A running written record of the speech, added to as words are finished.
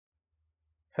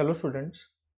Hello students,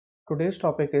 today's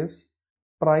topic is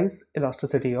price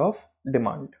elasticity of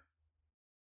demand.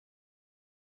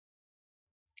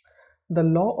 The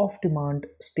law of demand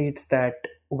states that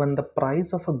when the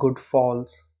price of a good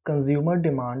falls, consumer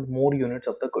demand more units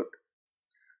of the good.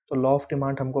 तो law of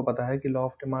demand हमको पता है कि law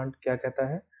of demand क्या कहता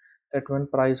है that when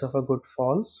price of a good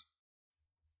falls,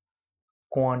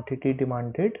 quantity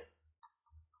demanded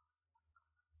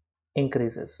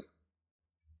increases.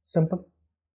 Simple.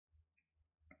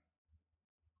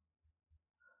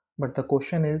 But the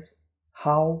question is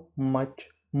how much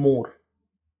more?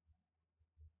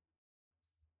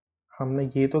 हमने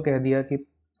ये तो कह दिया कि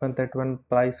when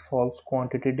price falls,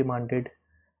 quantity demanded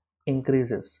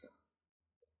increases,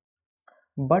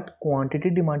 but quantity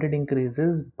demanded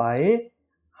increases by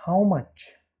how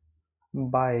much?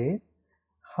 By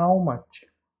how much?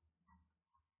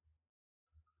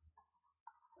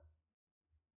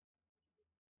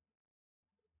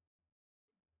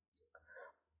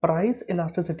 Price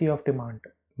elasticity of demand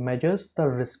measures the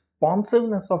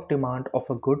responsiveness of demand of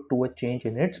a good to a change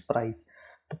in its price.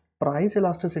 तो price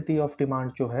elasticity of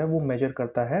demand जो है वो measure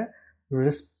करता है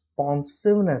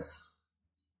responsiveness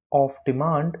of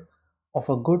demand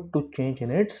of a good to change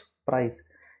in its price,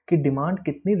 कि demand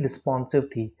कितनी responsive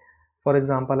थी. For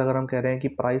example अगर हम कह रहे हैं कि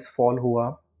प्राइस फॉल हुआ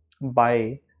by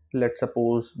let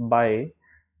suppose bye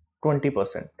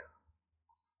 20%.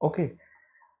 Okay,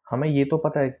 हमें ये तो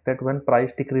पता है that when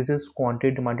price decreases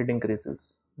quantity demanded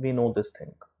increases, we know this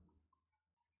thing,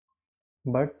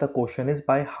 but the question is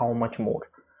by how much more,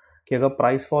 कि अगर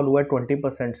प्राइस फॉल हुआ है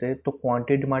 20% से तो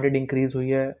क्वांटिटी डिमांडेड इंक्रीज हुई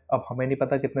है. अब हमें नहीं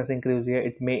पता कितने से इंक्रीज हुई है.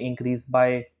 It may increase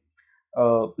by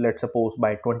let's suppose by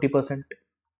 20%.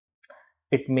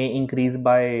 It may increase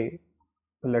by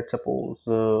let's suppose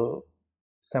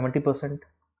 70%.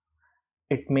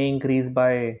 It may increase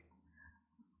by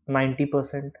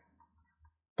 90%.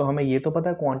 तो हमें ये तो पता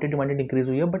है क्वांटिटी डिमांडेड इंक्रीज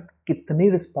हुई है, बट कितनी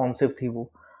रिस्पॉन्सिव थी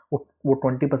वो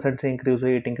 20% से इंक्रीज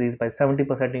हुई, it increase by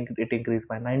 70%, it increase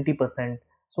by 90%.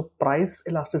 So price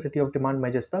elasticity of demand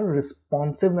measures the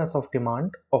responsiveness of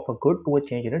demand of a good to a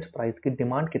change in its price, कि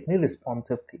demand कितनी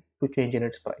responsive थी to change in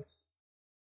its price.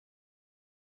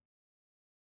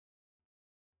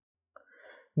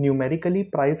 Numerically,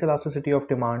 price elasticity of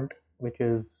demand, which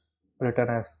is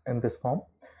written as in this form,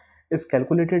 is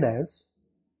calculated as,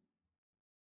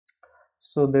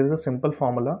 so there is a simple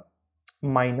formula,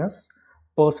 minus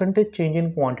percentage change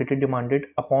in quantity demanded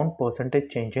upon percentage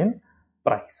change in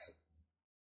price.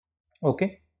 Okay,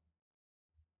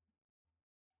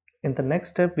 in the next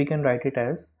step we can write it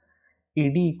as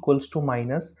ed equals to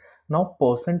minus, now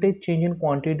percentage change in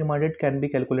quantity demanded can be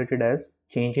calculated as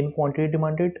change in quantity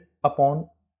demanded upon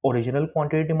original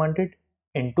quantity demanded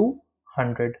into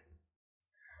 100.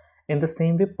 In the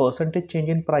same way, percentage change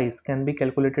in price can be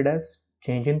calculated as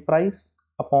change in price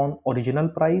upon original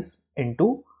price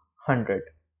into 100.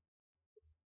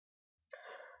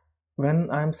 When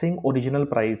I am saying original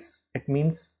price, it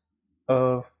means,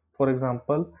 for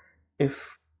example,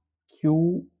 if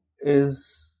Q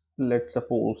is, let's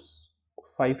suppose,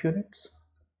 5 units,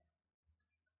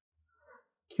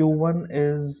 Q1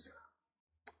 is,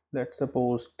 let's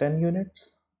suppose, 10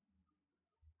 units,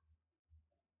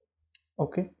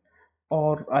 okay,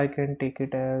 or I can take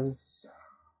it as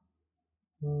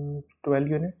 12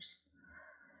 units.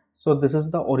 So this is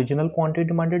the original quantity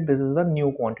demanded, this is the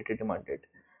new quantity demanded.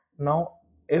 Now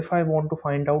if I want to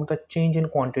find out the change in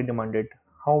quantity demanded,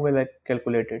 how will I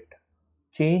calculate it?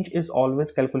 Change is always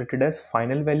calculated as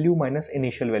final value minus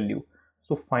initial value.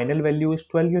 So final value is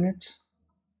 12 units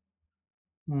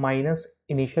minus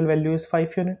initial value is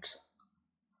 5 units.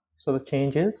 So the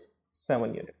change is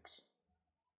 7 units.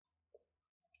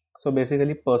 So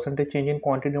basically percentage change in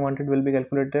quantity demanded will be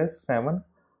calculated as 7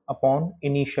 upon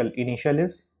initial. Initial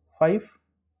is 5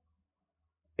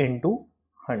 into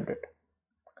 100.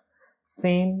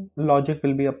 Same logic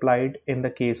will be applied in the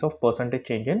case of percentage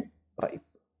change in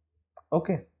price.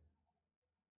 Okay.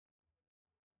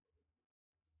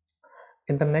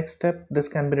 In the next step, this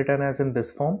can be written as in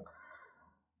this form.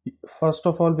 First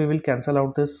of all, we will cancel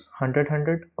out this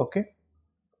 100, okay,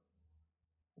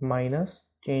 minus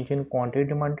change in quantity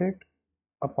demanded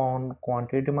upon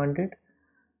quantity demanded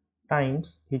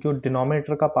times ये जो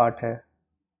denominator का part है,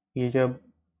 ये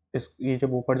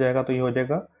जब ऊपर जाएगा तो ये हो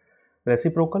जाएगा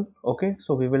reciprocal. Okay,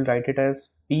 so we will write it as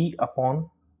P upon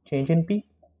change in P.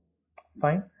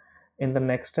 Fine. In the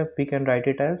next step we can write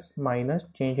it as minus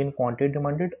change in quantity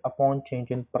demanded upon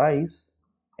change in price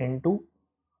into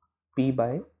P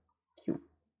by Q.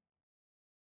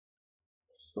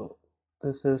 So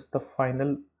this is the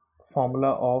final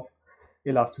formula of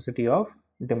elasticity of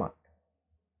demand.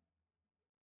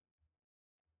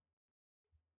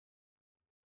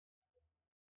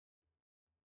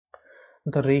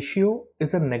 The ratio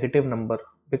is a negative number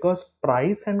because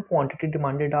price and quantity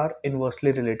demanded are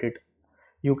inversely related.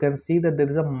 You can see that there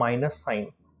is a minus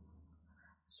sign.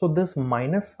 So this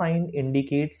minus sign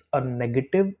indicates a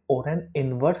negative or an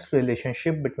inverse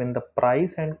relationship between the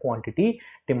price and quantity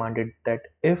demanded, that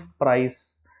if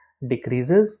price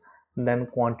decreases, then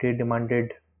quantity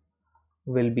demanded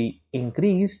will be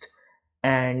increased,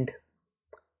 and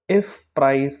if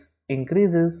price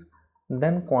increases,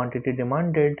 then quantity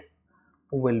demanded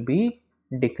will be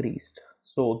decreased.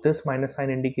 So this minus sign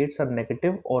indicates a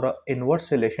negative or a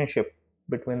inverse relationship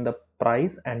between the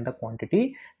price and the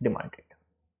quantity demanded.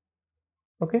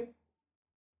 Okay,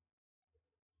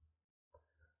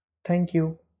 thank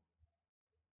you.